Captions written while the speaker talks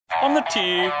On the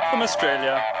tee from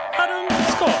Australia, Adam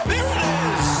Scott. There it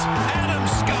is! Adam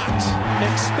Scott.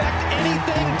 Expect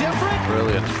anything different?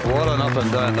 Brilliant. What an up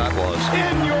and down that was.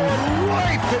 In your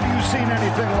life have you seen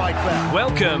anything like that?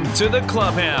 Welcome to the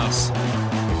Clubhouse.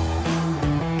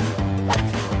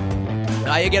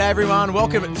 Hey, g'day everyone.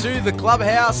 Welcome to the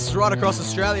Clubhouse right across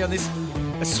Australia on this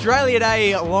Australia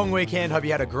Day long weekend. Hope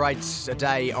you had a great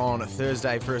day on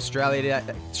Thursday for Australia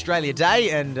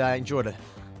Day and enjoyed a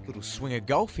little swing of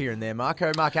golf here and there,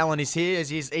 Marco. Mark Allen is here, as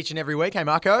he is each and every week. Hey,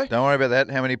 Marco. Don't worry about that.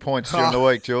 How many points during the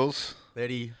week, Jules?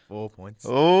 34 points.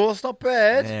 Oh, it's not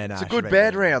bad. Yeah, it's a good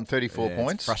bad round, 34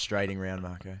 points. It's a frustrating round,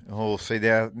 Marco. Oh, see,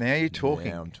 now you're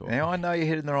talking. Now I'm talking. Now I know you're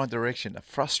heading in the right direction. A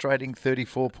frustrating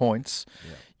 34 points.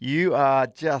 Yeah. You are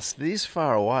just this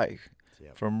far away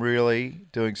from really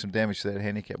doing some damage to that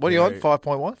handicap. What are you on?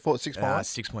 5.1? 6.1?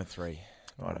 6.3.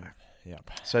 Righto.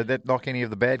 Yep. So that knock any of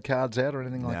the bad cards out or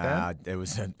anything like that? It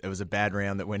was a bad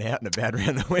round that went out and a bad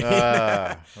round that went in.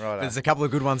 Right. There's a couple of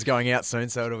good ones going out soon,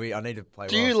 so I need to play.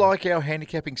 Do you like our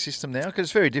handicapping system now? Because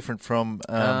it's very different from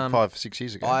 5, 6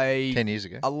 years ago, 10 years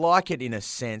ago. I like it in a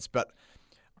sense, but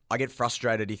I get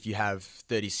frustrated if you have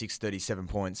 36, 37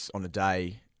 points on a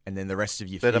day, and then the rest of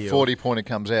your field. That a 40-pointer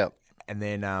comes out, and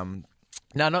then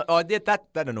that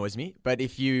annoys me. But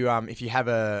if you have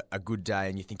a good day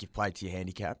and you think you've played to your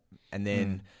handicap, and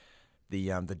then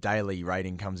the daily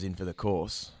rating comes in for the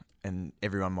course, and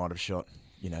everyone might have shot,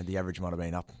 the average might have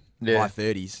been up high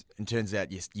 30s, and turns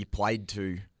out you played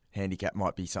to handicap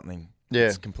might be something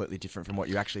that's completely different from what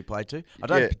you actually played to. I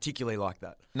don't particularly like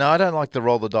that. No, I don't like the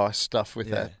roll the dice stuff with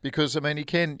that, because I mean you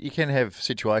can have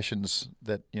situations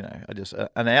that are just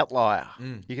an outlier.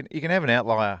 You can have an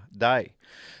outlier day.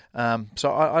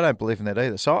 So I don't believe in that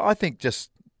either. So I think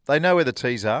just they know where the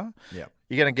tees are. Yeah.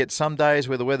 You're going to get some days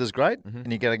where the weather's great,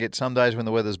 and you're going to get some days when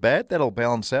the weather's bad. That'll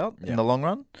balance out in the long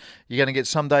run. You're going to get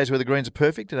some days where the greens are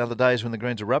perfect and other days when the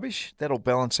greens are rubbish. That'll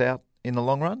balance out in the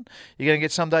long run. You're going to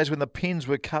get some days when the pins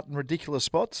were cut in ridiculous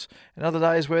spots and other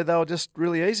days where they were just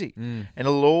really easy. And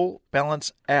it'll all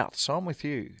balance out. So I'm with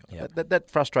you. Yep. That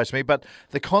frustrates me. But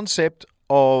the concept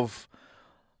of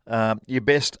your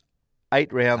best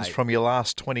 8 rounds from your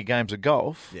last 20 games of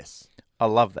golf. Yes. I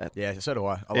love that. Yeah, so do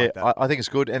I. I like that. I think it's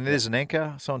good. And there's an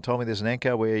anchor. Someone told me there's an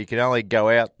anchor where you can only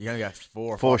go out. You only go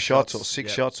 4 or 5 shots or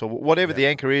 6 shots or whatever the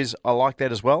anchor is. I like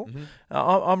that as well.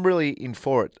 I'm really in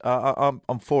for it. I'm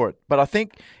for it. But I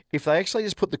think if they actually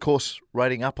just put the course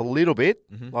rating up a little bit,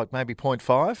 like maybe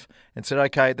 0.5, and said,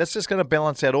 okay, that's just going to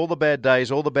balance out all the bad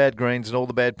days, all the bad greens, and all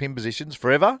the bad pin positions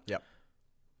forever. Yep.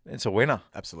 It's a winner.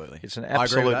 Absolutely. It's an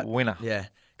absolute winner. Yeah.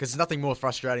 Because there's nothing more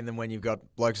frustrating than when you've got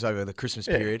blokes over the Christmas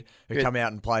period who come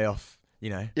out and play off,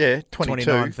 22.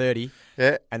 29, 30,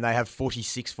 and they have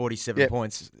 46, 47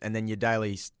 points, and then your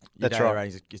daily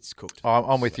ratings gets cooked.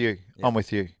 I'm with you. Yeah. I'm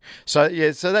with you. So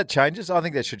that changes. I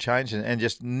think that should change and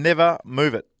just never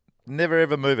move it. Never,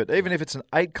 ever move it. Even if it's an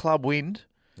 8-club wind,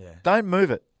 don't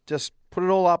move it. Just put it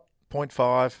all up,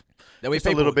 0.5. Just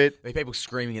a little bit. There'll be people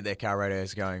screaming at their car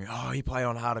radios going, oh, you play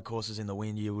on harder courses in the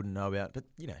wind you wouldn't know about. But,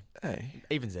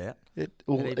 evens out. It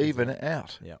will even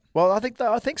out. Yeah. Well, I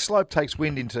think slope takes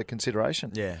wind into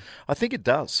consideration. Yeah. I think it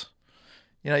does.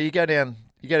 You go down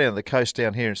the coast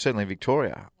down here, and certainly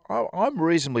Victoria. I'm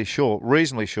reasonably sure.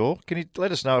 Can you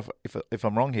let us know if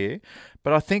I'm wrong here?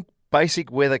 But I think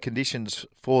basic weather conditions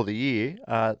for the year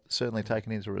are certainly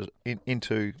taken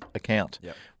into account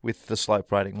with the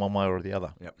slope rating one way or the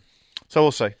other. Yep. So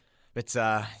we'll see. But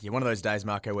one of those days,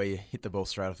 Marco, where you hit the ball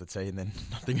straight off the tee and then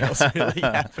nothing else really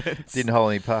happens. Didn't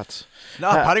hold any putts.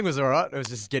 No, putting was all right. It was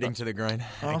just getting to the green.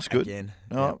 Oh, that's good. Again.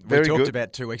 Oh, we talked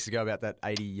about 2 weeks ago about that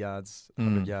 80 yards,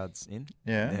 100 yards in.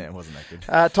 Yeah. Yeah, it wasn't that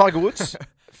good. Tiger Woods,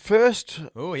 first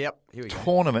Here we go.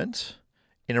 tournament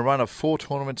in a run of 4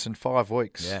 tournaments in 5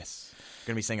 weeks. Yes.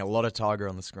 Going to be seeing a lot of Tiger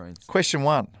on the screens. Question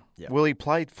 1. Yep. Will he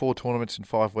play 4 tournaments in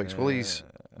 5 weeks? Will his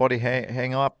body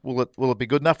hang up? Will it be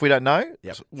good enough? We don't know.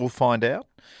 Yep. We'll find out.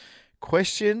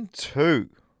 Question 2.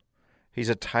 He's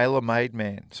a tailor-made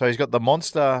man. So he's got the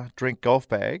Monster drink golf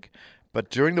bag,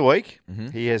 but during the week,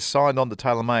 he has signed on to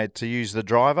TaylorMade to use the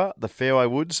driver, the fairway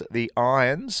woods, the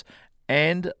irons,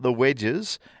 and the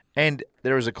wedges. And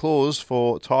there is a clause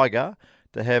for Tiger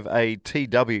to have a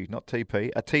TW, not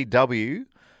TP, a TW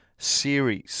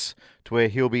series to where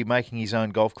he'll be making his own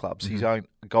golf clubs, his own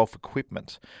golf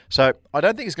equipment. So I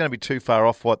don't think it's going to be too far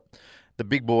off what the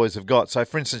big boys have got. So,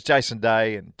 for instance, Jason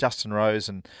Day and Justin Rose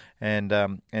and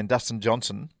Dustin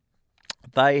Johnson,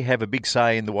 they have a big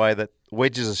say in the way that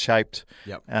wedges are shaped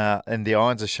and the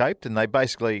irons are shaped, and they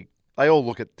they all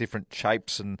look at different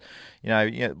shapes, and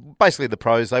basically the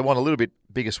pros, they want a little bit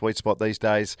bigger sweet spot these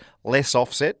days, less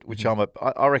offset, which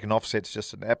I reckon offset's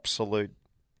just an absolute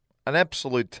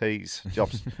tease,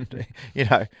 Jobs.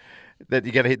 That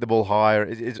you're going to hit the ball higher.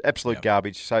 It's absolute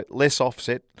garbage. So less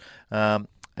offset,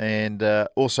 and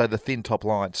also the thin top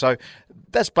line. So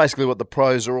that's basically what the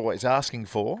pros are always asking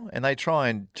for, and they try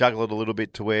and juggle it a little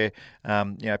bit to where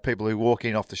people who walk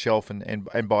in off the shelf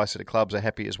and buy a set of clubs are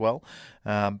happy as well.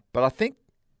 But I think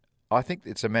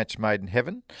it's a match made in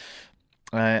heaven.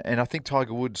 And I think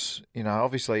Tiger Woods,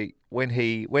 obviously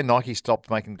when Nike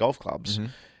stopped making golf clubs,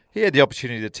 he had the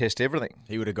opportunity to test everything.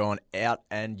 He would have gone out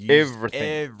and used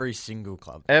every single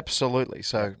club. Absolutely.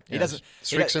 So he doesn't.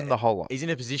 Strixon, the whole lot. He's in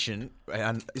a position,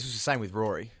 and this was the same with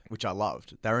Rory, which I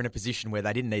loved. They were in a position where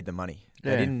they didn't need the money.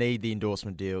 They didn't need the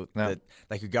endorsement deal. No. That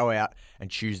they could go out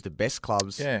and choose the best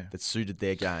clubs that suited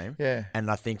their game. Yeah. And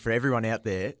I think for everyone out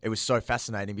there, it was so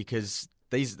fascinating because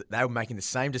they were making the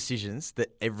same decisions that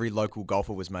every local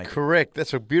golfer was making. Correct.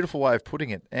 That's a beautiful way of putting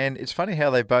it. And it's funny how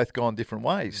they've both gone different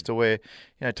ways to where,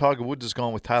 Tiger Woods has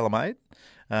gone with TaylorMade.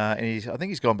 And I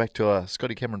think he's gone back to a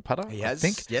Scotty Cameron putter. He has, I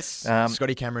think. yes.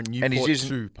 Scotty Cameron, Newport and he's using,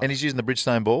 2 putter. And he's using the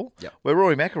Bridgestone ball. Yep. Where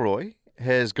Rory McIlroy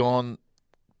has gone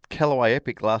Callaway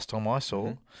Epic last time I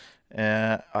saw.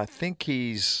 I think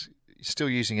he's still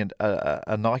using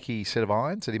a Nike set of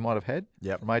irons that he might have had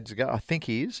from ages ago. I think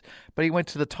he is. But he went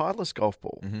to the Titleist golf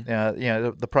ball.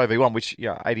 The Pro V1, which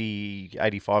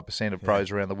 85% of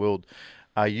pros around the world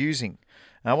are using.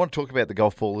 And I want to talk about the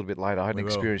golf ball a little bit later. I had an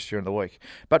experience during the week.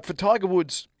 But for Tiger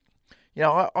Woods,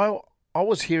 I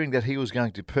was hearing that he was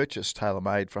going to purchase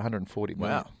TaylorMade for $140 million.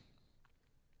 Wow.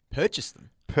 Purchase them?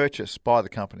 Purchased by the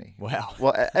company. Wow.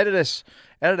 Well, Adidas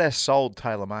sold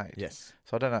TaylorMade. Yes.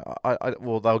 So I don't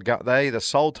know. They either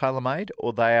sold TaylorMade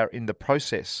or they are in the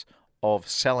process of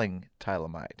selling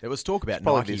TaylorMade. There was talk about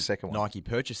probably the second one. Nike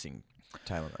purchasing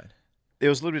TaylorMade. There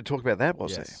was a little bit of talk about that,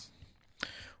 was there?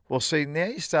 Well, see, now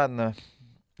you're starting to...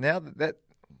 Now that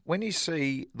when you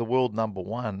see the world number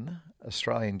one,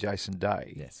 Australian Jason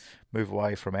Day, move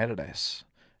away from Adidas,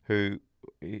 who,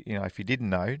 if you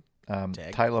didn't know,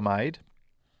 TaylorMade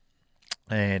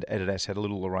and Adidas had a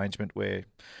little arrangement where,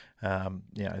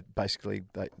 basically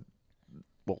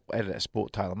Adidas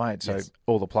bought TaylorMade, so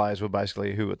all the players were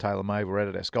basically who were TaylorMade were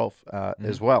Adidas Golf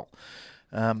as well.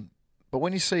 But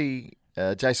when you see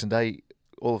Jason Day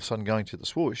all of a sudden going to the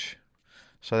swoosh,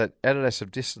 so that Adidas have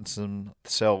distanced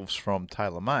themselves from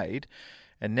TaylorMade,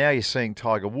 and now you're seeing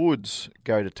Tiger Woods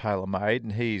go to TaylorMade,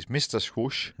 and he's Mr.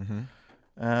 Swoosh.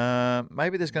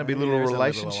 Maybe there's going to be a little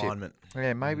relationship.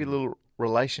 Maybe a little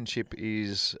relationship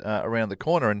is around the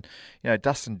corner. And,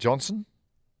 Dustin Johnson,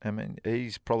 I mean,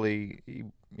 he's probably,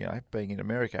 being in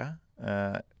America,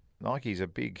 Nike's a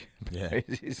big,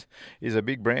 is a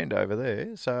big brand over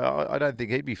there. So I don't think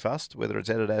he'd be fussed whether it's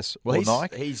Adidas or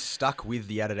Nike. He's stuck with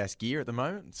the Adidas gear at the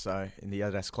moment, so in the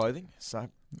Adidas clothing. So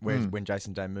when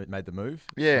Jason Day made the move,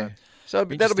 so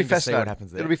that'll be fascinating. What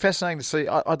happens there. It'll be fascinating to see.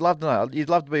 I'd love to know. You'd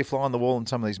love to be a fly on the wall in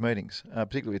some of these meetings,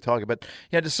 particularly with Tiger. But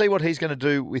to see what he's going to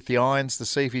do with the irons, to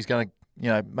see if he's going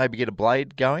to maybe get a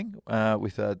blade going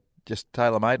with just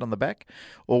TaylorMade on the back,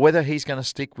 or whether he's going to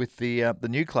stick with the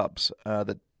new clubs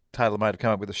that TaylorMade have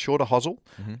come up with a shorter hosel.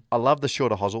 I love the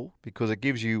shorter hosel because it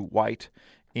gives you weight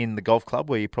in the golf club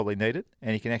where you probably need it,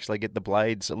 and you can actually get the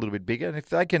blades a little bit bigger. And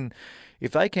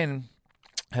if they can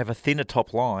have a thinner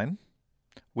top line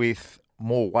with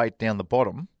more weight down the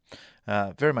bottom,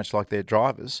 very much like their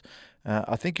drivers,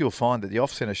 I think you'll find that the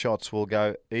off-centre shots will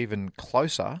go even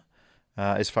closer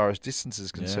as far as distance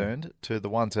is concerned to the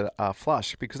ones that are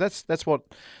flush, because that's what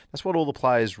all the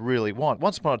players really want.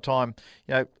 Once upon a time,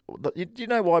 do you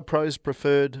know why pros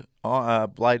preferred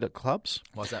blade clubs?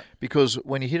 Why's that? Because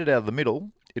when you hit it out of the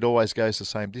middle, it always goes the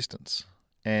same distance.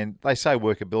 And they say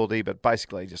workability, but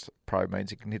basically just pro means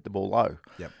you can hit the ball low.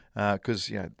 Yep. Because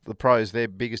the pros, their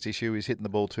biggest issue is hitting the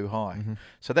ball too high.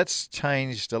 So that's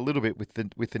changed a little bit with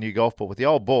the new golf ball. With the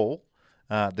old ball,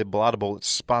 the Bellata ball, it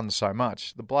spun so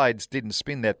much. The blades didn't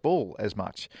spin that ball as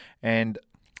much, and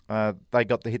they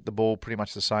got to hit the ball pretty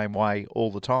much the same way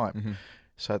all the time.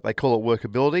 So they call it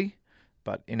workability,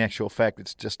 but in actual fact,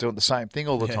 it's just doing the same thing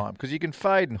all the time, because you can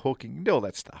fade and hook, you can do all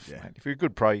that stuff. Mate. If you're a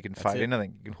good pro, you can fade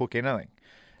anything, you can hook anything.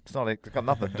 It's got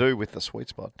nothing to do with the sweet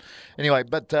spot. Anyway,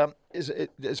 but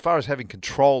as far as having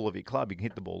control of your club, you can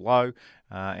hit the ball low,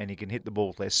 and you can hit the ball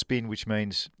with less spin, which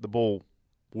means the ball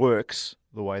works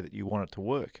the way that you want it to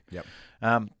work. Yep.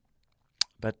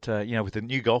 But with the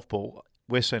new golf ball,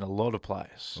 we're seeing a lot of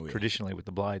players traditionally with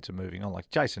the blades are moving on,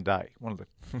 like Jason Day, one of the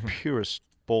purest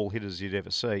ball hitters you'd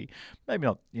ever see. Maybe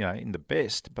not, in the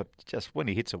best, but just when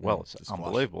he hits it well, it's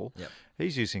unbelievable. Yep.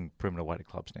 He's using perimeter weighted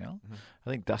clubs now. Mm-hmm. I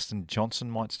think Dustin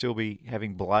Johnson might still be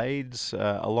having blades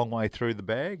a long way through the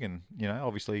bag, and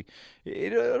obviously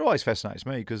it always fascinates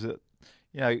me because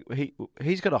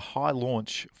he's got a high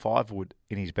launch 5-wood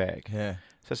in his bag. Yeah.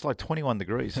 So it's like 21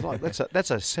 degrees. It's like, that's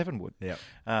a 7-wood. Yeah.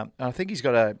 And I think he's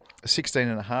got a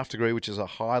 16.5 degree, which is a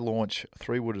high launch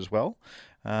 3-wood as well.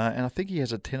 And I think he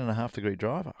has a 10.5 degree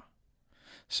driver.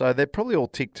 So they're probably all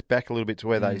ticked back a little bit to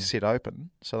where they sit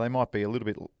open. So they might be a little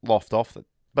bit loft off it.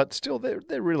 But still,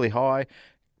 they're really high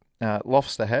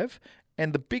lofts to have.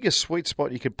 And the biggest sweet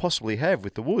spot you could possibly have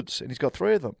with the woods. And he's got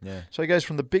 3 of them. Yeah. So he goes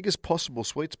from the biggest possible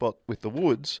sweet spot with the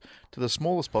woods to the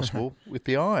smallest possible with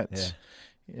the irons.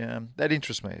 Yeah. That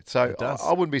interests me. So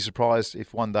I wouldn't be surprised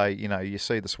if one day, you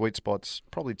see the sweet spots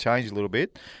probably change a little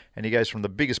bit. And he goes from the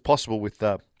biggest possible with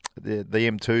the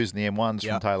M2s and the M1s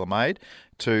from TaylorMade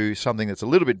to something that's a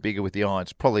little bit bigger with the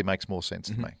irons. Probably makes more sense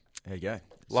to me. There you go.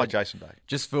 Like Jason Day.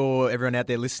 Just for everyone out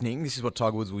there listening, this is what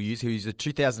Tiger Woods will use. He'll use the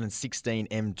 2016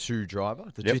 M2 driver,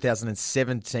 the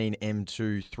 2017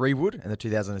 M2 3-wood, and the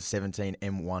 2017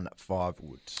 M1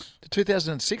 5-wood. The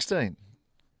 2016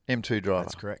 M2 driver.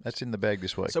 That's correct. That's in the bag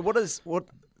this week. So what?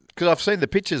 Because I've seen the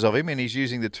pictures of him and he's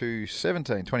using the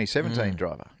 2017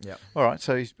 driver. Yeah. All right,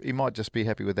 so he might just be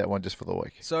happy with that one just for the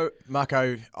week. So,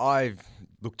 Marco, I've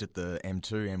looked at the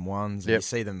M2, M1s, and you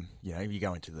see them, you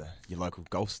go into your local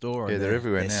golf store. And they're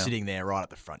everywhere now. They're sitting there right at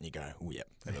the front, and you go, oh, yep,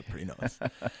 they look pretty nice.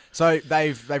 So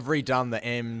they've redone the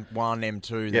M1,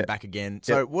 M2, then back again.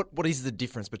 So what is the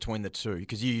difference between the two?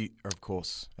 Because you are, of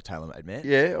course, a TaylorMade man.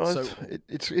 Yeah, well,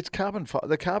 it's carbon fiber.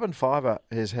 The carbon fiber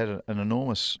has had an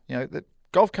enormous, the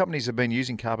golf companies have been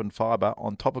using carbon fiber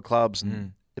on top of clubs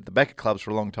and at the back of clubs for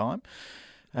a long time.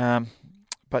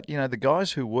 But, the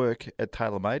guys who work at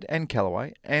TaylorMade and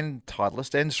Callaway and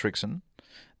Titleist and Strixon,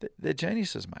 they're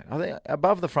geniuses, mate. I think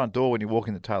above the front door when you walk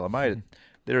into TaylorMade,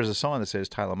 there is a sign that says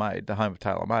TaylorMade, the home of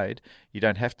TaylorMade. You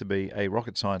don't have to be a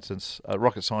rocket scientist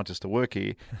to work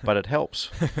here, but it helps.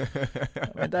 I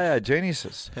mean, they are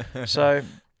geniuses. So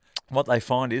what they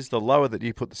find is the lower that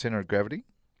you put the centre of gravity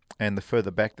and the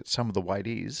further back that some of the weight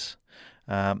is,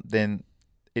 then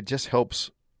it just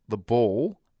helps the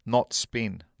ball not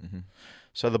spin. Mm-hmm.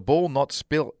 So the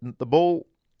ball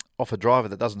off a driver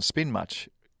that doesn't spin much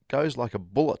goes like a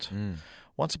bullet.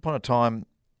 Once upon a time,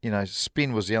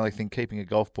 spin was the only thing keeping a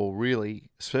golf ball really,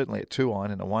 certainly at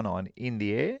 2-iron and a 1-iron, in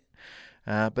the air.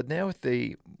 But now with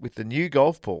the new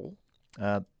golf ball,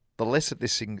 the less that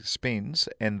this thing spins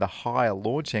and the higher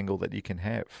launch angle that you can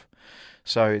have.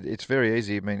 So it's very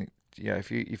easy. I mean,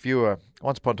 if you were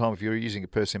once upon a time, if you were using a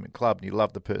Persimmon club and you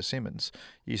loved the Persimmons,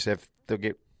 you used to have to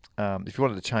get if you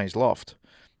wanted to change loft,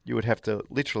 you would have to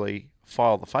literally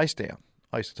file the face down.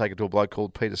 I used to take it to a bloke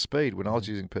called Peter Speed when I was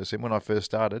using Persimmon. When I first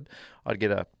started, I'd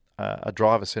get a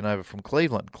driver sent over from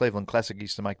Cleveland. Cleveland Classic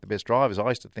used to make the best drivers, I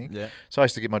used to think. Yeah. So I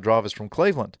used to get my drivers from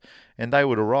Cleveland, and they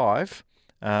would arrive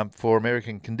for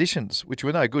American conditions, which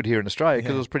were no good here in Australia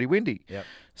because it was pretty windy. Yep.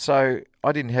 So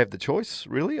I didn't have the choice,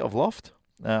 really, of loft.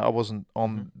 I wasn't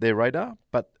on their radar,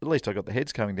 but at least I got the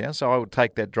heads coming down. So I would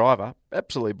take that driver,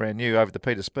 absolutely brand new, over to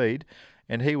Peter Speed,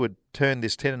 and he would turn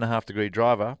this 10.5 degree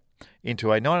driver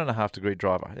into a 9.5 degree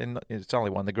driver. And it's only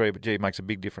 1 degree, but gee, it makes a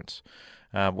big difference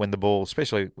when the ball,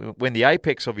 especially when the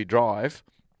apex of your drive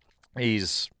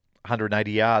is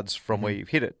 180 yards from where you've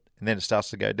hit it, and then it starts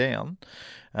to go down.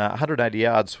 180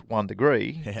 yards, 1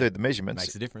 degree, do the measurements.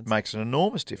 Makes a difference. Makes an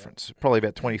enormous difference, probably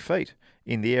about 20 feet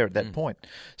in the air at that point.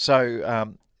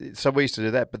 So we used to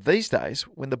do that. But these days,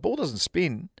 when the ball doesn't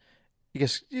spin, you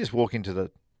just walk into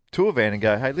the tour van and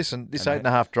go, hey, listen, this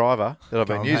 8.5 driver that I've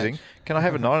been using, can I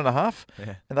have a 9.5?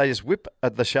 And they just whip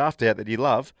the shaft out that you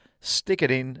love, stick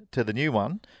it in to the new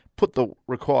one, put the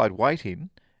required weight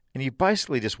in, and you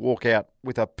basically just walk out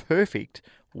with a perfect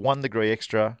 1 degree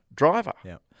extra driver.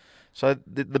 Yeah. So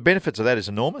the benefits of that is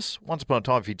enormous. Once upon a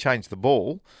time, if you changed the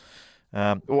ball,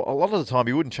 a lot of the time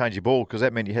you wouldn't change your ball because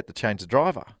that meant you had to change the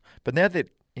driver. But now that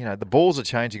the balls are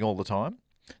changing all the time,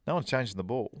 no one's changing the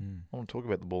ball. I want to talk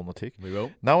about the ball in the tick. We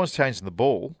will. No one's changing the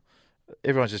ball.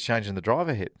 Everyone's just changing the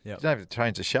driver head. Yep. You don't have to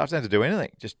change the shaft. You don't have to do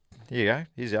anything. Just, here you go.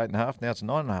 Here's your 8.5. Now it's a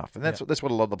 9.5. And that's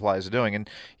what a lot of the players are doing. And,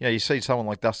 you see someone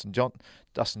like Dustin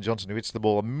Johnson who hits the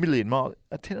ball a million miles,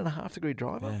 a 10.5 degree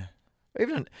driver. Yeah.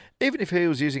 Even if he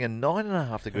was using a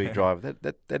 9.5 degree driver,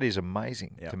 that is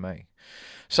amazing to me.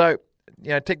 So,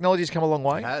 technology's come a long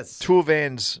way. It has. Tour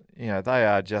vans, they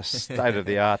are just state of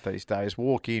the art these days.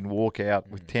 Walk in, walk out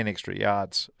with 10 extra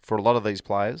yards for a lot of these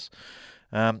players.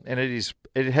 And it is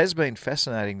it has been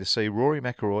fascinating to see Rory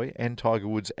McIlroy and Tiger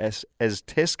Woods as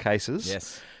test cases.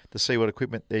 Yes. To see what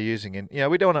equipment they're using. And,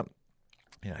 we don't want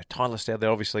to, Titleist out there,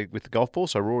 obviously, with the golf ball,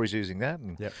 so Rory's using that.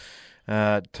 And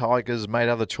Tiger's made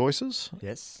other choices.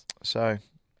 Yes. So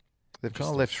they've kind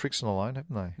of left Srixon alone,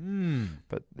 haven't they?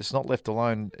 But it's not left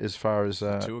alone as far as...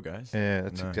 tour goes. Yeah,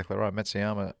 that's exactly right.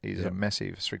 Matsuyama is a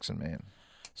massive Srixon man.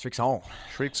 Srixon.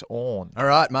 Srixon. All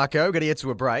right, Marco, got to get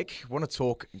to a break. Want to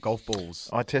talk golf balls?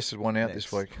 I tested one out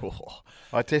this week. Oh.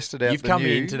 I tested out You've the come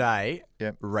new... in today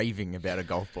Yep. raving about a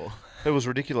golf ball. It was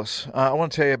ridiculous. I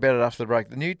want to tell you about it after the break.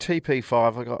 The new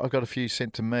TP5, I got a few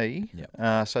sent to me.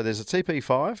 Yep. So there's a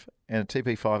TP5 and a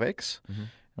TP5X. And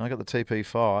I got the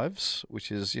TP5s,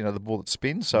 which is the ball that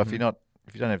spins. So if you don't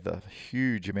have the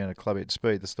huge amount of clubhead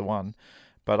speed, that's the one.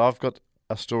 But I've got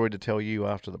a story to tell you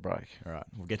after the break. All right,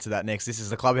 we'll get to that next. This is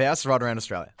the Clubhouse right around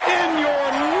Australia. In your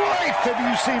life,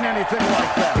 have you seen anything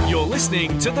like that? You're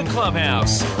listening to The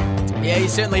Clubhouse. Yeah, you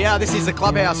certainly are. This is the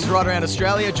Clubhouse right around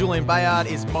Australia. Julian Bayard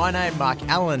is my name. Mark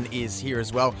Allen is here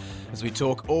as well as we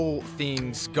talk all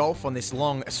things golf on this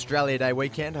long Australia Day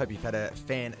weekend. Hope you've had a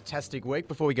fantastic week.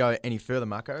 Before we go any further,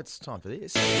 Marco, it's time for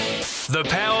this. The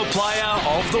Power Player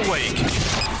of the Week.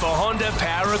 For Honda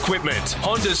Power Equipment.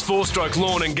 Honda's 4-stroke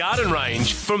lawn and garden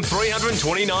range from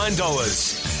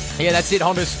 $329. Yeah, that's it.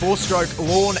 Honda's 4-stroke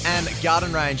lawn and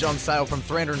garden range on sale from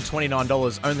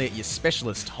 $329 only at your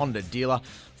specialist Honda dealer.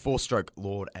 4-stroke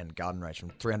lawn and garden range from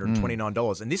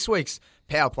 $329. And this week's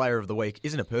Power Player of the Week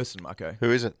isn't a person, Marco.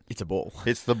 Who is it? It's a ball.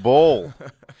 It's the ball.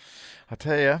 I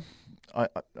tell you,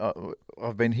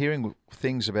 I've been hearing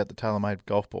things about the TaylorMade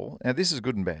golf ball. Now, this is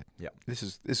good and bad. Yeah. This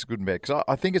is good and bad because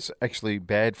I think it's actually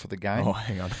bad for the game. Oh,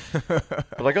 hang on.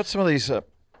 But I got some of these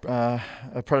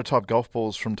prototype golf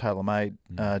balls from TaylorMade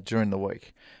during the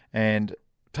week. And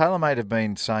TaylorMade have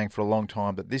been saying for a long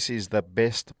time that this is the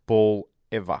best ball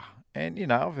ever. And,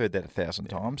 I've heard that 1,000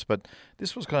 times, but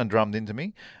this was kind of drummed into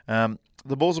me.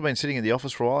 The balls have been sitting in the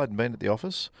office for a while. I hadn't been at the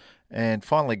office and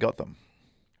finally got them.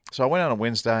 So I went out on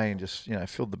Wednesday and just,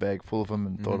 filled the bag full of them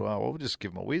and thought, we'll just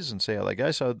give them a whiz and see how they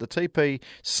go. So the TP,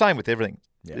 same with everything.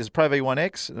 Yeah. There's a Pro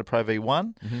V1X and a Pro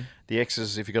V1. The X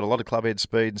is if you've got a lot of clubhead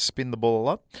speed and spin the ball a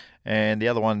lot. And the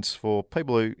other one's for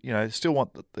people who, still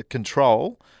want the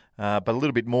control, but a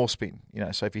little bit more spin.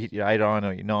 So if you hit your 8-iron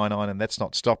or your 9-iron and that's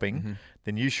not stopping,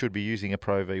 then you should be using a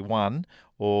Pro V1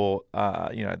 or,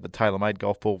 the TaylorMade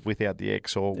golf ball without the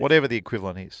X or whatever the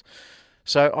equivalent is.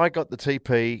 So I got the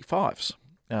TP5s.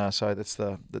 So that's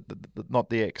the not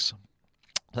the X.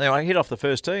 Anyway, I hit off the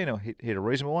first tee, hit a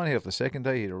reasonable one. Hit off the second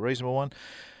tee, hit a reasonable one.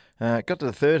 Got to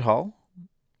the third hole,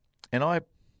 and I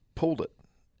pulled it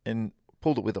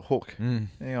with a hook.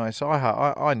 Anyway, so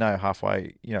I know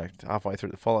halfway through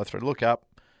the follow through, look up,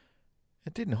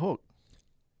 it didn't hook.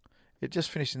 It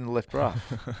just finished in the left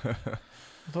rough.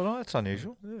 I thought, that's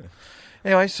unusual. Yeah.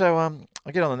 Anyway, so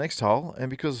I get on the next hole, and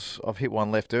because I've hit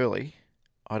one left early,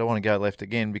 I don't want to go left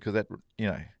again because that,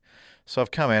 So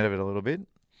I've come out of it a little bit,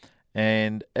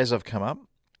 and as I've come up,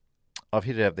 I've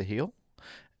hit it out of the heel,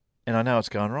 and I know it's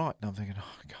going right. And I'm thinking,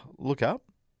 God, look up,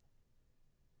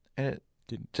 and it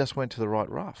just went to the right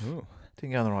rough. Ooh.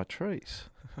 Didn't go in the right trees.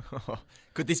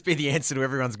 Could this be the answer to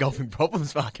everyone's golfing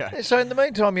problems, Marco? So in the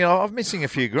meantime, I'm missing a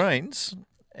few greens,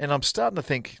 and I'm starting to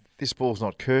think this ball's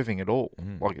not curving at all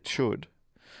like it should.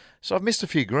 So I've missed a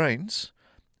few greens,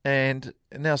 and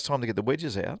now it's time to get the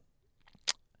wedges out,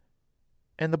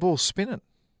 and the ball's spinning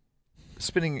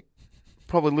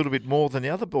probably a little bit more than the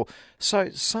other ball. So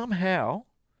somehow,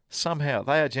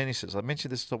 they are geniuses. I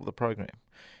mentioned this at the top of the program.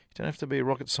 You don't have to be a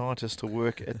rocket scientist to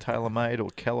work at TaylorMade or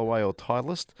Callaway or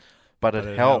Titleist, but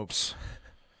it helps.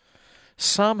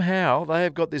 Somehow they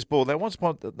have got this ball.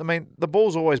 The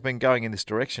ball's always been going in this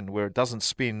direction where it doesn't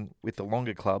spin with the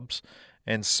longer clubs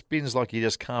and spins like you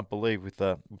just can't believe with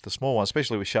the small ones,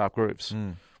 especially with sharp grooves.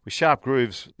 With sharp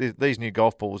grooves, these new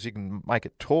golf balls, you can make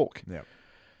it torque. Yeah.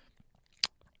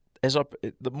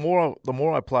 The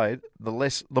more I played,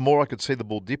 the more I could see the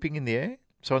ball dipping in the air.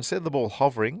 So instead of the ball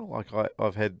hovering, like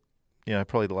I've had,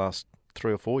 probably the last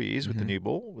 3 or 4 years with the new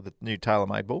ball, with the new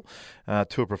TaylorMade ball,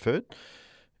 Tour Preferred,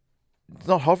 it's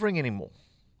not hovering anymore.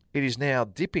 It is now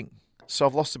dipping. So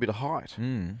I've lost a bit of height.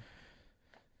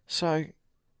 So,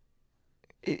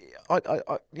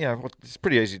 it's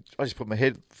pretty easy. I just put my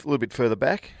head a little bit further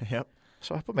back. Yep.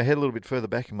 So I put my head a little bit further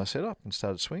back in my setup and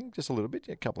started swinging just a little bit,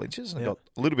 a couple of inches, and I got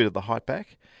a little bit of the height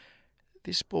back.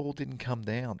 This ball didn't come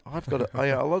down. I've got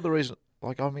a lot of the reason.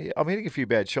 Like I'm hitting a few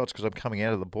bad shots because I'm coming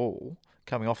out of the ball,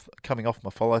 coming off my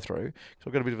follow through. So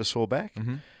I've got a bit of a sore back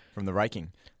from the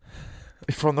raking.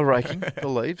 From the raking, the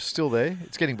leaves still there.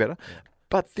 It's getting better,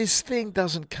 but this thing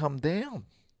doesn't come down.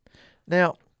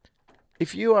 Now,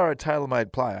 if you are a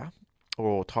TaylorMade player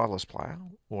or Titleist player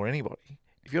or anybody,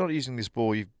 if you're not using this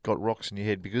ball, you've got rocks in your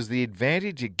head because the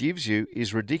advantage it gives you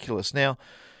is ridiculous. Now,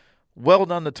 well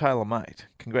done to TaylorMade.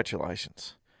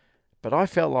 Congratulations. But I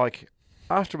felt like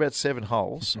after about 7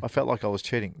 holes, I felt like I was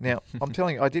cheating. Now, I'm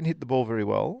telling you, I didn't hit the ball very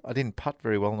well. I didn't putt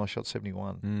very well, and I shot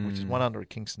 71, which is 1 under at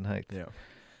Kingston Heath. Yeah.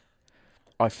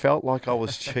 I felt like I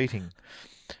was cheating.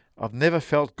 I've never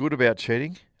felt good about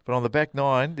cheating, but on the back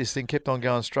 9, this thing kept on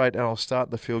going straight, and I was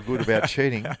starting to feel good about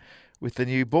cheating with the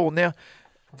new ball. Now,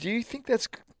 do you think that's...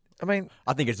 I mean...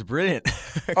 I think it's brilliant.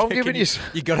 I'm giving you...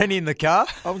 You got any in the car?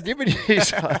 I'm giving you...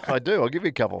 I do. I'll give you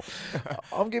a couple.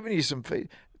 I'm giving you some...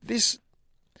 This...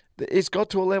 It's got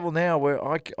to a level now where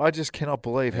I just cannot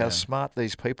believe how smart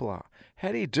these people are.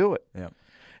 How do you do it? Yeah.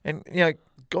 And,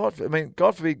 God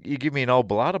forbid you give me an old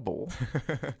Bellata ball.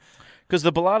 Because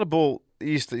the Bellata ball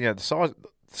used to, the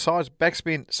size,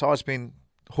 backspin, side spin,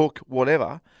 hook,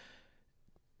 whatever.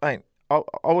 Mate, I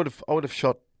would have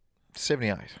shot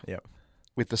 78. Yeah.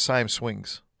 With the same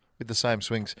swings. But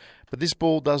this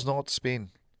ball does not spin.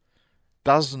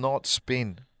 Doesn't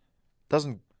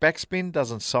backspin,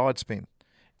 doesn't side spin.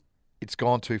 It's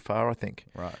gone too far, I think.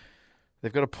 Right.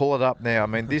 They've got to pull it up now. I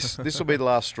mean, this will be the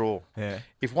last straw. Yeah.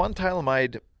 If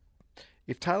TaylorMade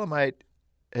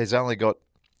has only got,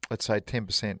 let's say,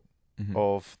 10%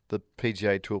 of the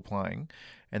PGA Tour playing,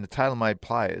 and the TaylorMade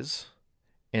players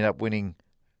end up winning,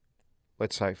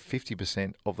 let's say,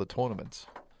 50% of the tournaments,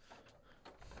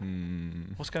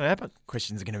 what's going to happen?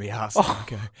 Questions are going to be asked. Oh.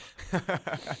 Okay.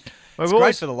 It's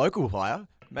Great for the local player.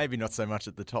 Maybe not so much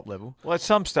at the top level. Well, at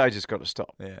some stage, it's got to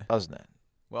stop, doesn't it?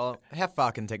 Well, how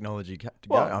far can technology go?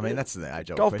 I mean, that's the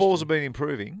age-old golf question. balls have been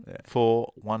improving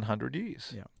for 100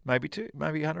 years, maybe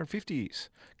 150 years.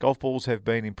 Golf balls have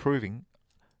been improving.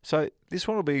 So this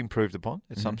one will be improved upon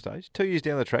at some stage. 2 years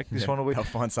down the track, this one will be... They'll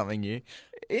find something new.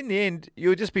 In the end,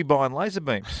 you'll just be buying laser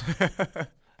beams.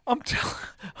 I'm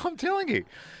telling you.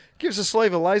 Give us a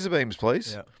sleeve of laser beams,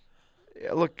 please.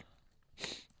 Yeah, look,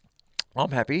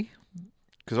 I'm happy.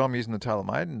 Because I'm using the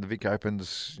TaylorMade and the Vic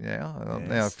Opens now. I'm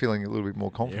now feeling a little bit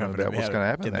more confident about what's going to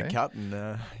happen there. Get the cut and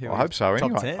I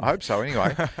hope so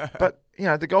anyway. But,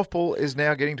 the golf ball is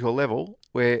now getting to a level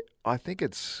where I think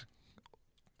it's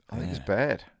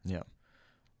bad. Yeah.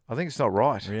 I think it's not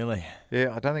right. Really?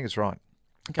 Yeah, I don't think it's right.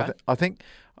 Okay. I think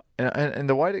and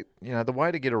the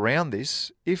way to get around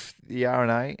this, if the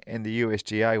R&A and the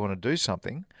USGA want to do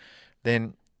something,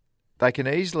 then they can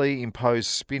easily impose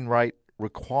spin rate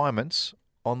requirements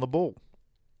on the ball.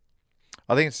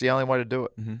 I think it's the only way to do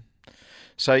it. Mm-hmm.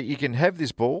 So you can have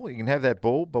this ball, you can have that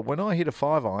ball, but when I hit a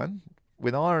 5-iron,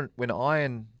 when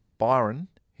Iron Byron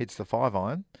hits the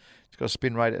 5-iron, it's got a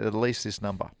spin rate at least this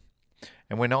number.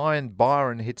 And when Iron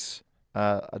Byron hits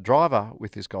a driver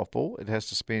with this golf ball, it has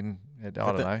to spin, I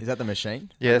don't know. Is that the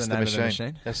machine? Yeah, that's the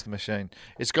machine. That's the machine.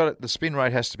 The spin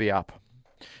rate has to be up.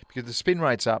 Because the spin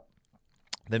rate's up,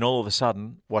 then all of a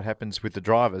sudden, what happens with the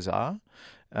drivers are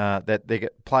that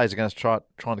players are going to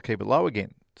trying to keep it low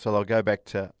again. So they'll go back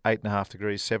to 8.5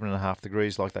 degrees, 7.5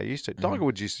 degrees like they used to. Tiger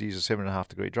Woods used to use a 7.5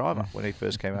 degree driver when he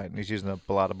first came out, and he's using a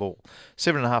Bellata ball.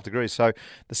 7.5 degrees. So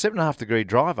the 7.5 degree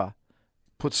driver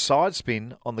puts side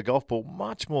spin on the golf ball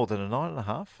much more than a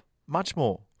 9.5. Much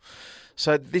more.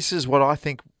 So this is what I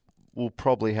think will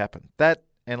probably happen. That,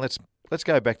 and let's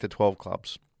go back to 12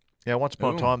 clubs. Once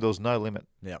upon a time, there was no limit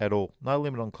at all. No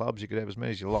limit on clubs. You could have as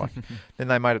many as you like. Then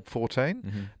they made it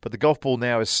 14. But the golf ball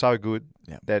now is so good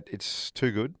that it's too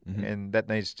good. And that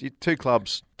needs two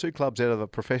clubs out of a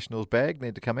professional's bag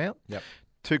need to come out. Yep.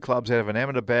 2 clubs out of an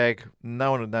amateur bag.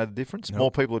 No one would know the difference. Nope. More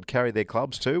people would carry their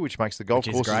clubs too, which makes the golf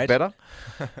courses better.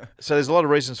 So there's a lot of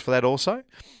reasons for that also.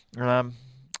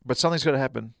 But something's got to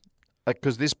happen.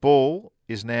 Because this ball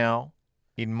is now,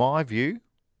 in my view,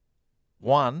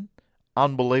 1,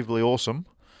 unbelievably awesome,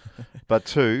 but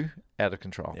 2, out of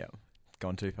control. Yeah,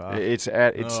 gone too far. It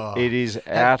is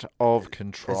out of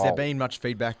control. Has there been much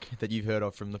feedback that you've heard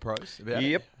of from the pros about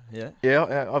it?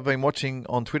 Yeah. I've been watching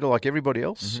on Twitter like everybody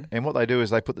else, and what they do is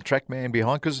they put the TrackMan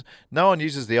behind because no one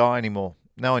uses the eye anymore.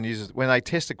 No one uses when they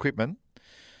test equipment.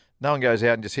 No one goes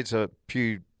out and just hits a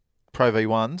few Pro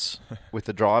V1s with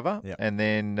the driver and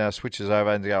then switches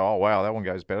over and go, oh wow, that one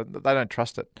goes better. They don't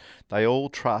trust it. They all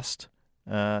trust.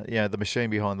 The machine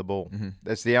behind the ball.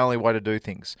 That's the only way to do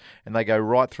things. And they go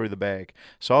right through the bag.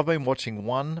 So I've been watching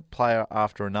one player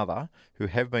after another who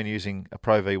have been using a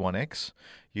Pro V1X,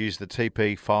 use the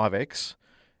TP5X,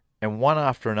 and one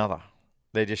after another.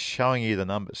 They're just showing you the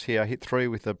numbers. Here, I hit 3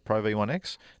 with the Pro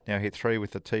V1X. Now I hit 3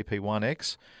 with the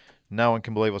TP1X. No one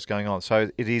can believe what's going on.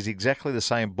 So it is exactly the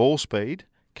same ball speed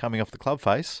coming off the club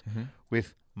face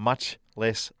with much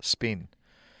less spin.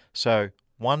 So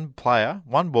one player,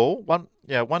 one ball,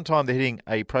 one time they're hitting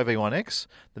a Pro V1X,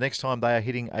 the next time they are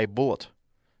hitting a bullet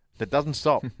that doesn't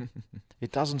stop.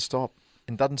 It doesn't stop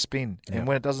and doesn't spin. Yeah. And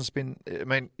when it doesn't spin, I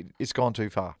mean, it's gone too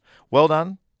far. Well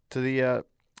done to the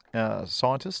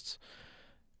scientists.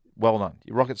 Well done.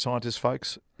 You rocket scientists,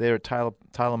 folks. They're at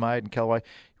TaylorMade and Callaway.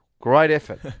 Great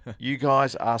effort. You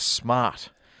guys are smart.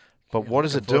 But what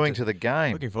is it doing to the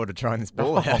game? Looking forward to trying this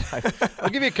ball out. Mate. I'll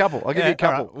give you a couple. I'll give you a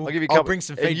couple. I'll bring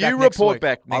some feedback you next report week.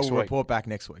 back next I will week. report back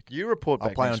next week. You report back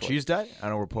I'll play on next week. Tuesday,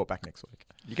 and I'll report back next week.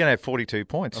 You're going to have 42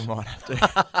 points. I might have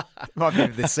to. Might be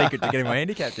the secret to getting my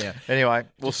handicap down. Anyway,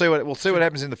 we'll see what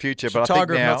happens in the future. Should But I think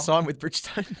Tiger have now, not signed with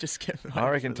Bridgestone? Just get. I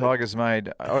reckon Tiger's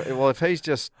made. Well, if he's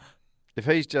just, I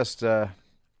think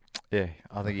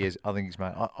he is. I think he's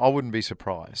made. I wouldn't be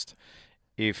surprised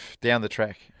if down the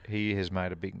track he has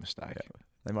made a big mistake. Yeah.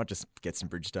 They might just get some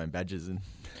Bridgestone badges and.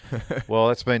 Well,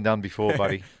 that's been done before,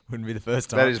 buddy. Wouldn't be the first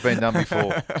time. That has been done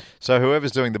before. So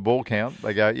whoever's doing the ball count,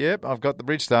 they go, "Yep, I've got the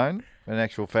Bridgestone." In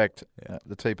actual fact,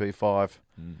 the TP5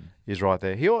 is right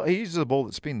there. He uses a ball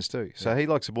that spins too. So he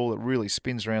likes a ball that really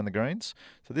spins around the greens.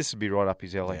 So this would be right up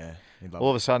his alley. Yeah, All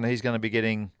of a sudden, he's going to be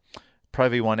getting Pro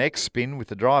V1X spin with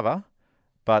the driver,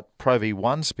 but Pro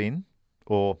V1 spin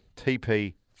or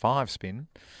TP5 spin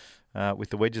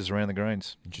with the wedges around the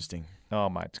greens. Interesting. Oh,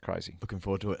 mate, it's crazy. Looking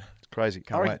forward to it. It's crazy.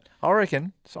 Can't wait. I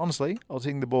reckon, honestly, I was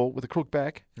hitting the ball with a crook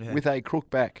back,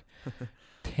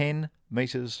 10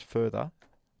 metres further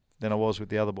than I was with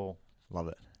the other ball. Love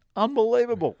it.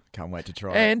 Unbelievable. Can't wait to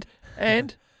try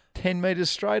And 10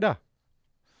 metres straighter.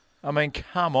 I mean,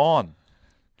 come on.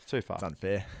 It's too far. It's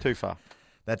unfair. Too far.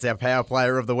 That's our power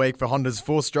player of the week for Honda's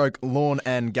 4-stroke lawn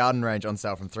and garden range on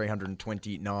sale from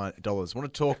 $329. Want to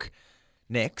talk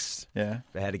next about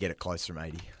how to get it close from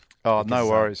 80. Oh, no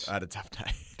worries. I had a tough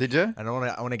day. Did you? And I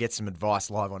want to get some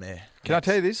advice live on air. Can I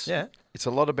tell you this? Yeah. It's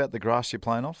a lot about the grass you're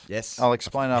playing off. Yes. I'll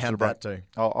explain after the break. That too.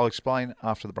 I'll explain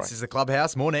after the break. This is the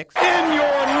Clubhouse. More next. In your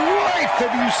life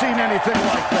have you seen anything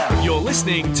like that? You're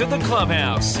listening to The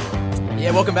Clubhouse.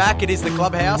 Yeah, welcome back. It is the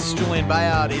Clubhouse. Julian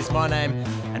Bayard is my name,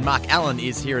 and Mark Allen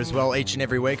is here as well each and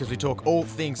every week as we talk all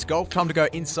things golf. Time to go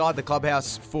inside the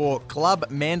Clubhouse for Club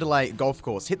Mandalay Golf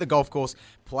Course. Hit the golf course,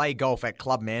 play golf at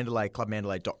Club Mandalay,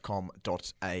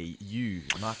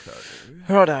 clubmandalay.com.au. Marco.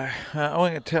 Righto. I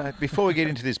want to tell, before we get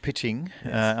into this pitching,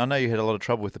 I know you had a lot of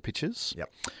trouble with the pitches.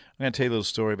 Yep. I'm going to tell you a little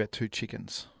story about two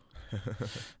chickens.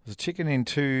 There's a chicken in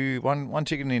one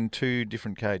chicken in two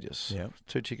different cages. Yep.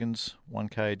 Two chickens, one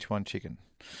cage, one chicken.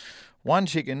 One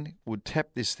chicken would tap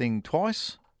this thing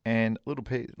twice, and a little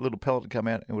pellet would come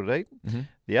out and would eat. Mm-hmm.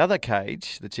 The other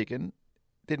cage, the chicken,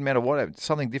 didn't matter what happened,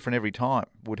 something different every time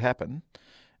would happen,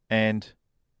 and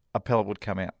a pellet would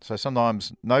come out. So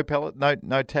sometimes no pellet,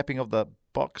 no tapping of the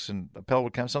box, and a pellet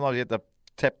would come. Sometimes you had to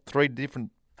tap three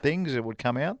different things, it would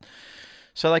come out.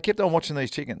 So they kept on watching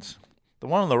these chickens. The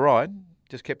one on the right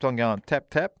just kept on going, tap,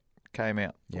 tap, came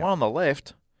out. The one on the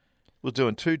left was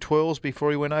doing 2 twirls before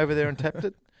he went over there and tapped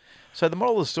it. So the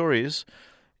moral of the story is,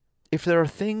 if there are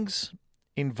things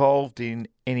involved in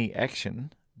any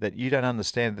action that you don't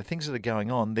understand, the things that are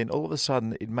going on, then all of a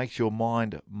sudden it makes your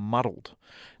mind muddled.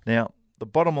 Now, the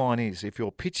bottom line is, if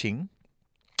you're pitching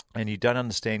and you don't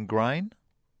understand grain,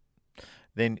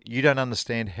 then you don't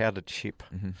understand how to chip.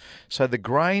 Mm-hmm. So the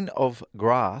grain of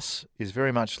grass is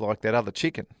very much like that other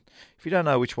chicken. If you don't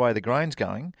know which way the grain's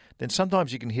going, then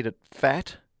sometimes you can hit it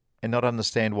fat and not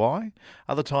understand why.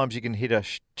 Other times you can hit a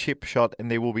chip shot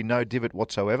and there will be no divot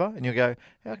whatsoever. And you'll go,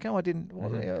 how come I didn't?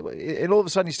 Mm-hmm. And all of a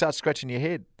sudden you start scratching your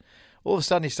head. All of a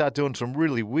sudden you start doing some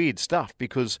really weird stuff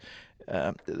because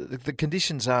the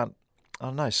conditions aren't, I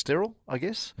don't know, sterile, I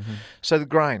guess. Mm-hmm. So the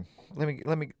grain,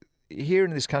 let me. Here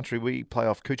in this country, we play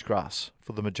off couch grass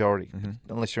for the majority,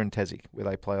 unless you're in Tassie, where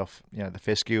they play off, the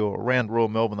fescue, or around Royal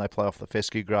Melbourne, they play off the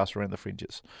fescue grass around the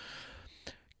fringes.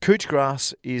 Couch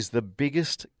grass is the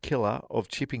biggest killer of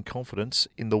chipping confidence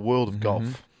in the world of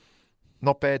golf.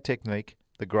 Not bad technique,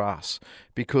 the grass,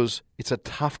 because it's a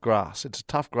tough grass. It's a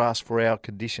tough grass for our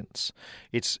conditions.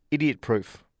 It's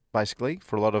idiot-proof, basically,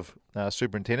 for a lot of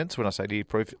superintendents. When I say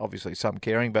idiot-proof, obviously some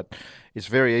caring, but it's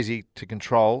very easy to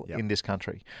control in this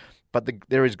country. But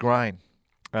there is grain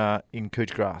in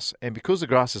couch grass. And because the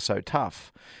grass is so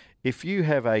tough, if you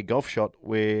have a golf shot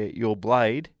where your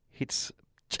blade hits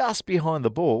just behind the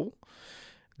ball,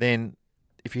 then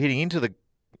if you're hitting into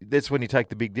that's when you take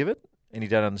the big divot and you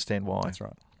don't understand why. That's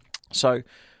right. So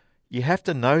you have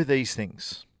to know these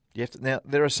things. Now,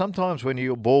 there are some times when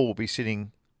your ball will be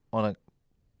sitting on a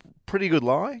pretty good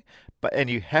lie, and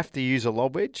you have to use a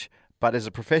lob wedge, but as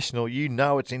a professional, you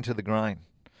know it's into the grain.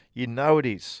 You know it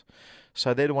is.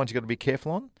 So they're the ones you've got to be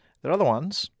careful on. There are other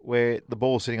ones where the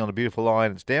ball's sitting on a beautiful lie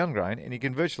and it's down grain, and you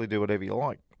can virtually do whatever you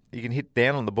like. You can hit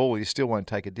down on the ball, you still won't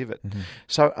take a divot. Mm-hmm.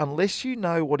 So unless you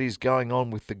know what is going on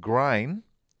with the grain,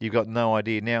 you've got no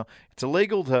idea. Now, it's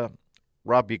illegal to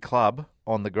rub your club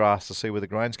on the grass to see where the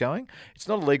grain's going. It's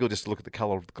not illegal just to look at the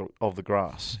colour of the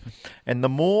grass. And the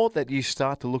more that you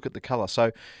start to look at the colour,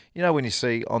 so when you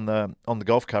see on the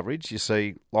golf coverage, you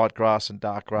see light grass and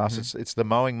dark grass. It's the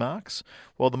mowing marks.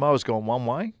 Well, the mower's gone one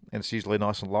way, and it's usually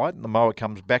nice and light, and the mower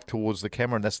comes back towards the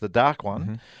camera, and that's the dark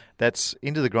one. That's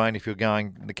into the grain if you're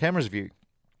going in the camera's view.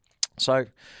 So,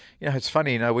 it's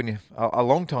funny, when you a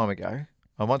long time ago,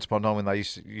 once upon a time when they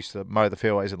used to mow the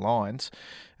fairways and lines,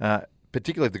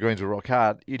 particularly if the greens were rock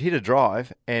hard, you'd hit a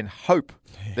drive and hope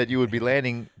that you would be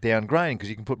landing down grain because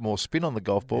you can put more spin on the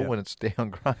golf ball when it's down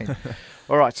grain.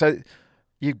 All right, so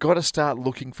you've got to start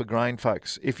looking for grain,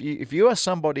 folks. If you are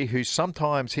somebody who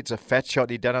sometimes hits a fat shot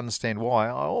and you don't understand why,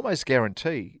 I almost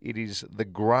guarantee it is the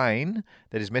grain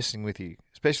that is messing with you,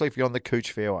 especially if you're on the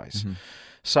cooch fairways.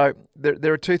 So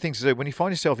there are two things to do. When you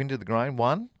find yourself into the grain,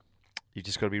 one, you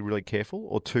just got to be really careful,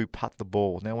 or two, putt the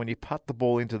ball. Now, when you putt the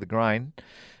ball into the grain,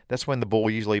 that's when the ball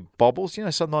usually bobbles.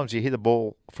 Sometimes you hit a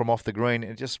ball from off the green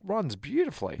and it just runs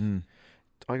beautifully.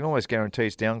 I can almost guarantee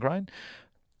it's down grain.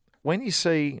 When you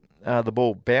see the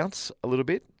ball bounce a little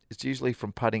bit, it's usually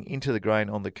from putting into the grain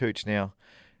on the cooch. Now,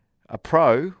 a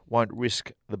pro won't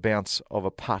risk the bounce of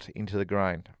a putt into the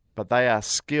grain, but they are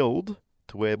skilled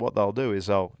to where what they'll do is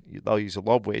they'll use a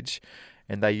lob wedge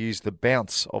and they use the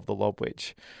bounce of the lob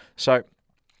wedge. So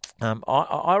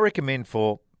I recommend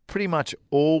for pretty much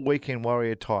all weekend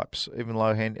warrior types, even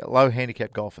low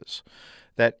handicap golfers,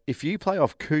 that if you play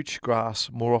off cooch grass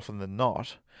more often than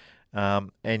not,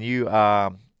 and you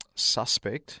are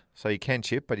suspect, so you can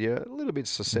chip, but you're a little bit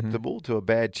susceptible to a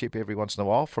bad chip every once in a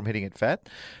while from hitting it fat,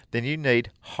 then you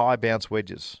need high bounce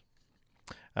wedges.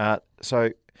 So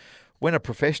when a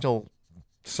professional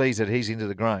sees that he's into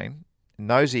the grain,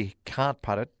 knows he can't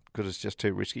putt it, because it's just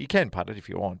too risky. You can putt it if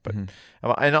you want, but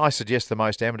and I suggest to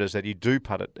most amateurs that you do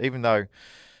putt it, even though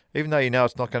you know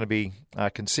it's not going to be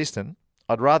consistent.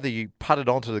 I'd rather you putt it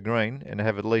onto the green and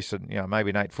have at least maybe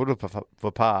an 8-footer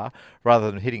for par,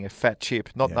 rather than hitting a fat chip,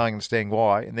 not understanding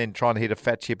why, and then trying to hit a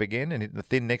fat chip again and hit the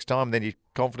thin next time. Then your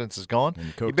confidence is gone.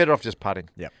 You're better off just putting.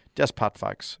 Just putt,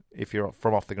 folks. If you're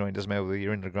from off the green, doesn't matter whether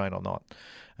you're in the green or not.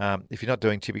 If you're not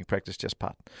doing chipping practice, just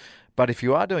putt. But if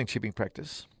you are doing chipping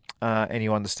practice, and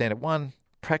you understand it, one,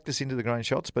 practice into the grain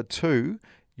shots, but two,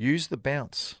 use the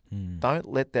bounce.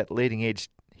 Don't let that leading edge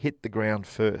hit the ground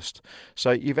first. So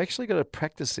you've actually got to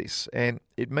practice this, and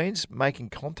it means making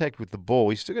contact with the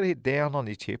ball. You still got to hit down on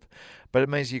your chip, but it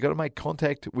means you've got to make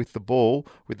contact with the ball,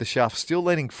 with the shaft still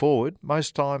leaning forward.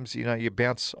 Most times, your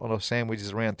bounce on a sandwich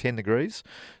is around 10 degrees,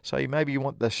 so you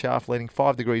want the shaft leaning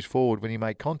 5 degrees forward when you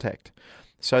make contact,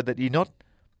 so that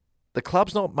the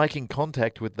club's not making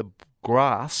contact with the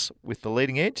grass with the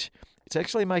leading edge. It's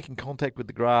actually making contact with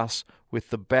the grass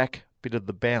with the back bit of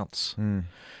the bounce.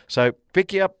 So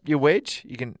pick you up your wedge.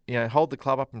 You can hold the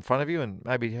club up in front of you and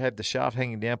maybe have the shaft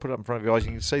hanging down, put it up in front of your eyes.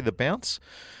 You can see the bounce.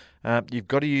 You've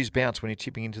got to use bounce when you're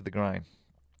chipping into the grain.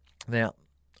 Now,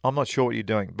 I'm not sure what you're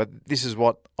doing, but this is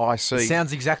what I see. It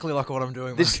sounds exactly like what I'm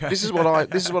doing. This is what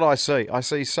I see. I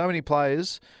see so many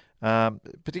players,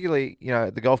 particularly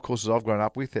the golf courses I've grown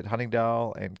up with at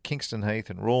Huntingdale and Kingston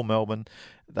Heath and Royal Melbourne.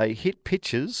 They hit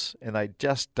pitches and they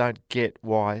just don't get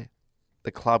why the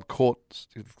club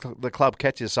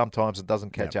catches sometimes and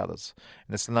doesn't catch others,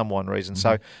 and that's the number one reason.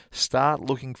 So start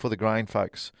looking for the grain,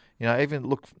 folks. Even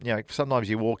look.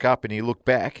 Sometimes you walk up and you look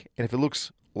back, and if it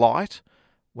looks light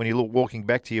when you look walking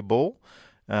back to your ball,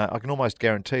 I can almost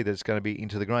guarantee that it's going to be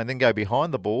into the grain. Then go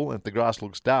behind the ball, and if the grass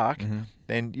looks dark,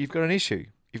 then you've got an issue.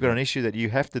 You've got an issue that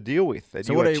you have to deal with. That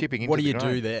so you what are do chipping into what do you the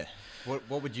grain. do there?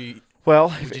 What would you?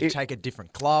 Well, would you take a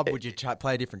different club? Would you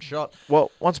play a different shot? Well,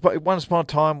 once upon a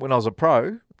time when I was a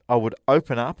pro, I would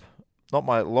open up, not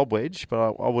my lob wedge,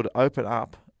 but I would open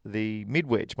up the mid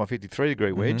wedge, my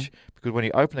 53-degree wedge, because when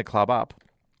you open a club up,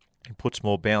 it puts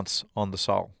more bounce on the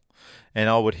sole. And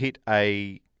I would hit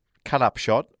a cut-up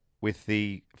shot with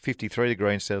the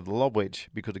 53-degree instead of the lob wedge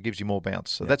because it gives you more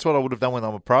bounce. So that's what I would have done when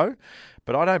I'm a pro,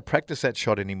 but I don't practice that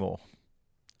shot anymore.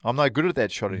 I'm no good at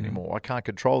that shot anymore. I can't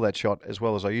control that shot as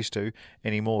well as I used to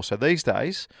anymore. So these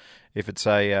days, if it's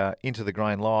a into the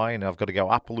grain lie and I've got to go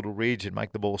up a little ridge and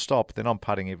make the ball stop, then I'm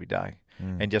putting every day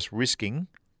and just risking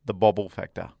the bobble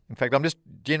factor. In fact, I'm just,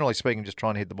 generally speaking, just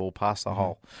trying to hit the ball past the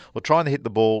hole or trying to hit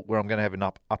the ball where I'm going to have an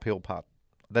uphill putt.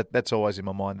 That's always in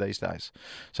my mind these days.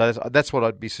 So that's what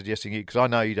I'd be suggesting you, because I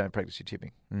know you don't practice your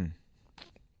chipping.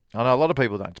 I know a lot of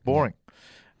people don't. It's boring.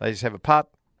 They just have a putt.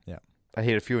 They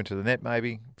hit a few into the net,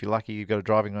 maybe. If you're lucky, you've got a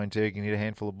driving range there, you can hit a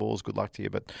handful of balls. Good luck to you.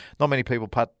 But not many people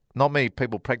putt. Not many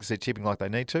people practice their chipping like they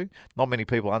need to. Not many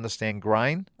people understand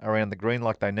grain around the green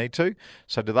like they need to.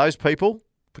 So to those people,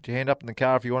 put your hand up in the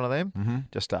car if you're one of them. Mm-hmm.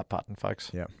 Just start putting,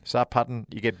 folks. Yeah. Start putting.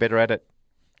 You get better at it.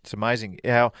 It's amazing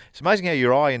how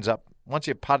your eye ends up. Once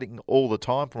you're putting all the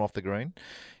time from off the green,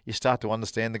 you start to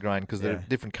understand the grain because there are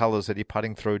different colours that you're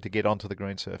putting through to get onto the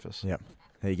green surface. Yep.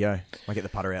 There you go. I'll get the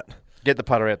putter out. Get the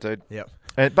putter out, dude. Yep.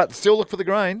 But still look for the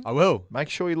grain. I will. Make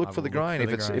sure you look for the grain.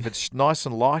 For the If it's nice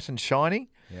and light and shiny,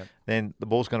 then the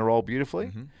ball's going to roll beautifully.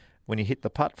 Mm-hmm. When you hit the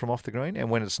putt from off the green, and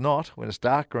when it's not, when it's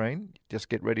dark green, just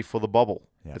get ready for the bobble.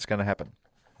 Yep. It's going to happen.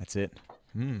 That's it.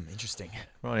 Interesting.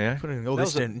 Right, yeah. Putting all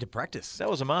this into practice. That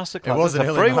was a masterclass. It was a an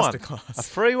free early one. masterclass. A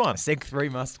free one. Seg 3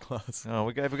 masterclass. Oh,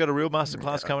 have we got a real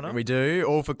masterclass coming up? We do.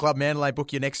 All for Club Mandalay.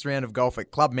 Book your next round of golf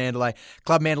at Club Mandalay,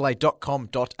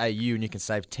 clubmandalay.com.au, and you can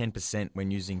save 10%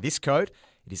 when using this code.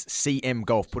 It is CM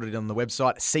Golf. Put it on the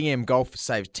website. CM Golf.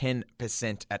 Save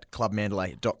 10% at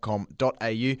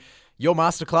clubmandalay.com.au. Your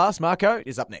masterclass, Marco,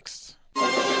 is up next.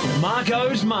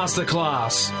 Marco's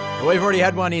Masterclass. Well, we've already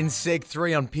had one in Seg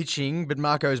 3 on pitching, but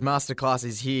Marco's masterclass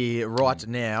is here right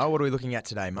now. What are we looking at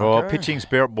today, Marco? Well, pitching's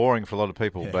boring for a lot of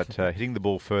people, but hitting the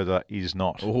ball further is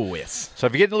not. Oh, yes. So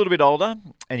if you're getting a little bit older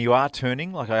and you are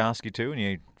turning, like I ask you to, and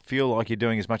you feel like you're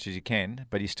doing as much as you can,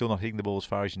 but you're still not hitting the ball as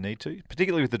far as you need to,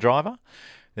 particularly with the driver,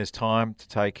 there's time to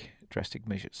take drastic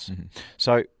measures. Mm-hmm.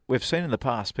 So we've seen in the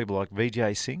past people like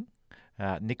Vijay Singh,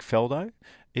 Nick Faldo,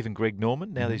 even Greg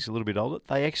Norman, now that he's a little bit older,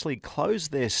 they actually close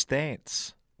their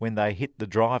stance when they hit the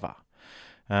driver.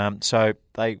 So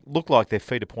they look like their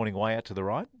feet are pointing way out to the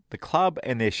right. The club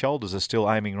and their shoulders are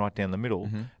still aiming right down the middle,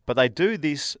 but they do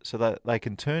this so that they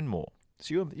can turn more.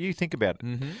 So you think about it.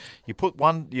 Mm-hmm. You put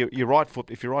your right foot,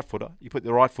 if you're right footer, you put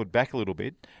the right foot back a little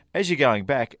bit. As you're going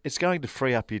back, it's going to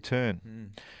free up your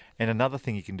turn. And another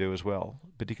thing you can do as well,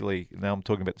 particularly now I'm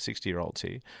talking about the 60-year-olds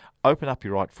here, open up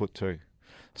your right foot too.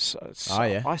 So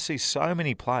I see so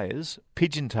many players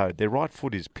pigeon-toed. Their right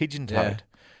foot is pigeon-toed.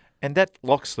 And that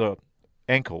locks the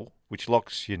ankle, which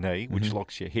locks your knee, which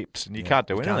locks your hips, and you can't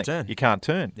do anything. You can't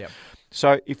turn. Yep.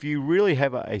 So if you really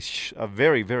have a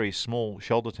very, very small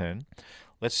shoulder turn,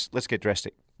 let's get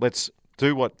drastic. Let's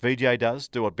do what VJ does,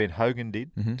 do what Ben Hogan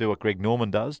did, do what Greg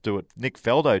Norman does, do what Nick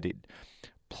Faldo did.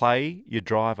 Play your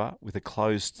driver with a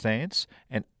closed stance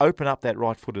and open up that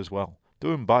right foot as well.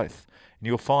 Do them both. And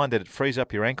you'll find that it frees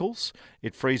up your ankles,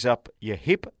 it frees up your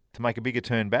hip to make a bigger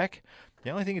turn back.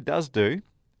 The only thing it does do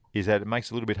is that it makes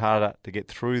it a little bit harder to get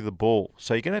through the ball.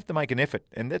 So you're going to have to make an effort.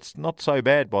 And that's not so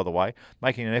bad, by the way,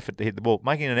 making an effort to hit the ball.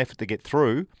 Making an effort to get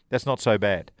through, that's not so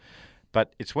bad.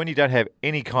 But it's when you don't have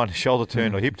any kind of shoulder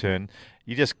turn or hip turn,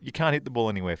 you can't hit the ball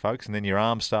anywhere, folks, and then your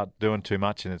arms start doing too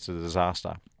much and it's a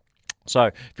disaster. So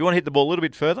if you want to hit the ball a little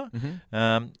bit further,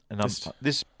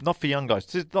 this not for young guys.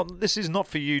 This is not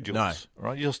for you, Jules. No.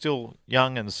 Right? You're still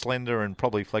young and slender and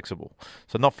probably flexible,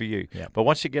 so not for you. Yep. But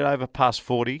once you get over past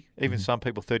 40, even some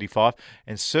people 35,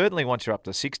 and certainly once you're up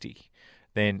to 60,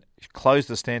 then close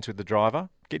the stance with the driver.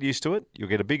 Get used to it. You'll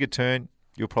get a bigger turn.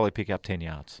 You'll probably pick up 10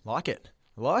 yards. Like it.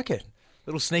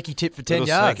 Little sneaky tip for 10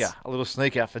 yards. A little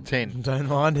sneaker for 10. Don't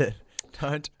mind it.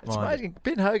 It's amazing.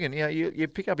 Ben Hogan, you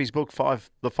pick up his book,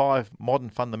 The Five Modern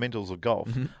Fundamentals of Golf.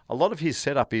 A lot of his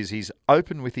setup is he's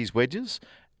open with his wedges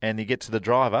and he gets to the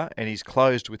driver and he's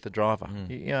closed with the driver.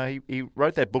 He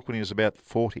wrote that book when he was about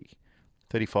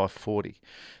 35, 40.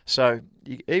 So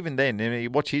even then,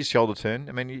 you watch his shoulder turn.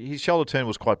 I mean, his shoulder turn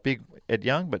was quite big at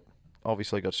young, but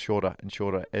obviously got shorter and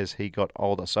shorter as he got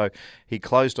older. So he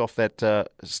closed off that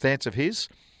stance of his.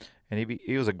 And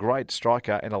he was a great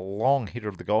striker and a long hitter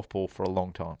of the golf ball for a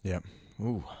long time. Yeah.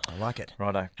 Ooh, I like it.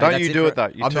 Righto. Don't you do it,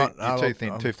 though. You're too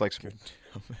thin, too flexible.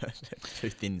 Too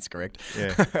thin is correct.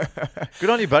 Yeah. Good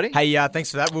on you, buddy. Hey,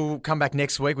 thanks for that. We'll come back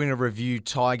next week. We're going to review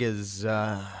Tiger's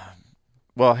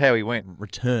how he went.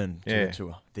 Return to the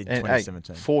tour. The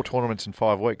 2017. 4 tournaments in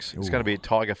 5 weeks. It's going to be a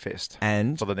Tiger Fest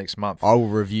for the next month. I will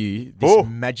review this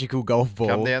magical golf ball.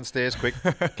 Come downstairs, quick.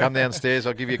 Come downstairs.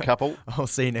 I'll give you a couple. I'll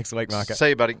see you next week, Marco. See you, buddy.